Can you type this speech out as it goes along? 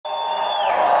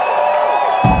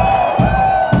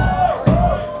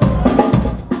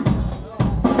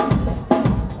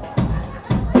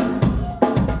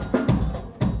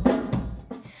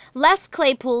Les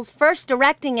Claypool's first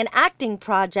directing and acting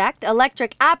project,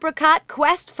 Electric Apricot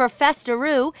Quest for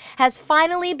Festeroo, has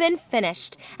finally been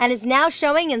finished and is now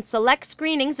showing in select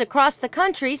screenings across the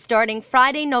country starting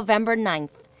Friday, November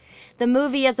 9th. The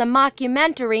movie is a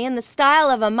mockumentary in the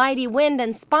style of A Mighty Wind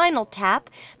and Spinal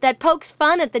Tap that pokes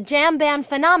fun at the jam band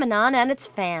phenomenon and its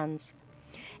fans.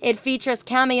 It features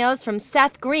cameos from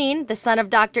Seth Green, the son of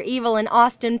Dr. Evil in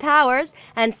Austin Powers,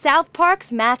 and South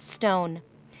Park's Matt Stone.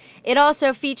 It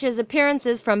also features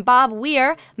appearances from Bob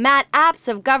Weir, Matt Apps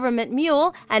of Government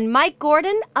Mule, and Mike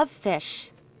Gordon of Fish.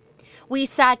 We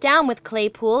sat down with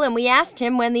Claypool and we asked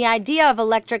him when the idea of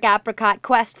Electric Apricot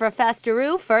Quest for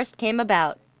Festeroo first came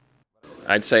about.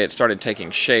 I'd say it started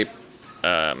taking shape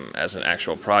as an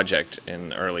actual project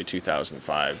in early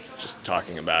 2005, just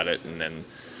talking about it and then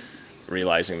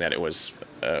realizing that it was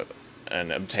an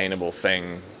obtainable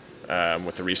thing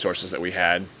with the resources that we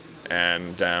had,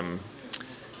 and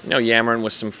yammering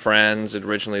with some friends.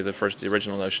 Originally, the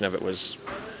original notion of it was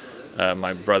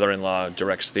my brother-in-law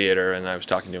directs theater, and I was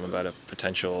talking to him about a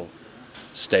potential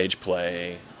stage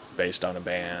play based on a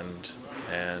band,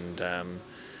 and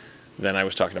then I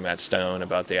was talking to Matt Stone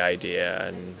about the idea,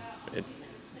 and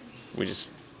we just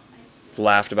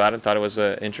laughed about it, thought it was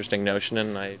an interesting notion,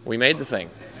 and we made the thing.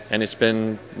 And it's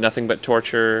been nothing but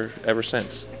torture ever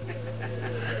since.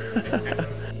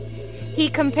 He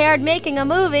compared making a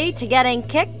movie to getting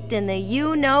kicked in the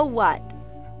you-know-what.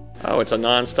 Oh, it's a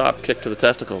non-stop kick to the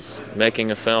testicles,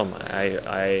 making a film.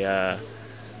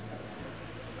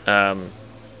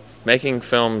 Making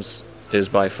films is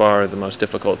by far the most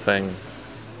difficult thing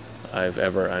I've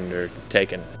ever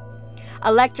undertaken.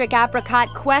 Electric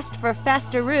Apricot Quest for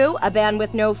Festeroo, a band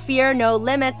with no fear, no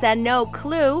limits, and no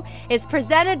clue, is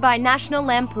presented by National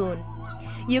Lampoon.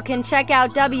 You can check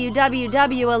out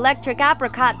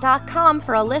www.electricapricot.com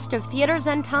for a list of theaters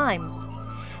and times.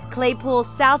 Claypool's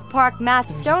South Park Matt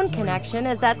Stone connection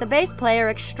is that the bass player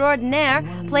extraordinaire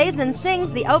plays and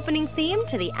sings the opening theme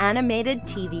to the animated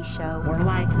TV show. We're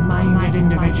like-minded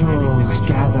individuals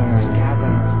gather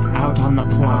out on the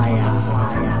playa.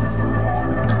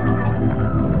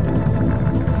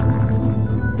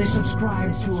 They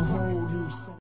subscribe to a whole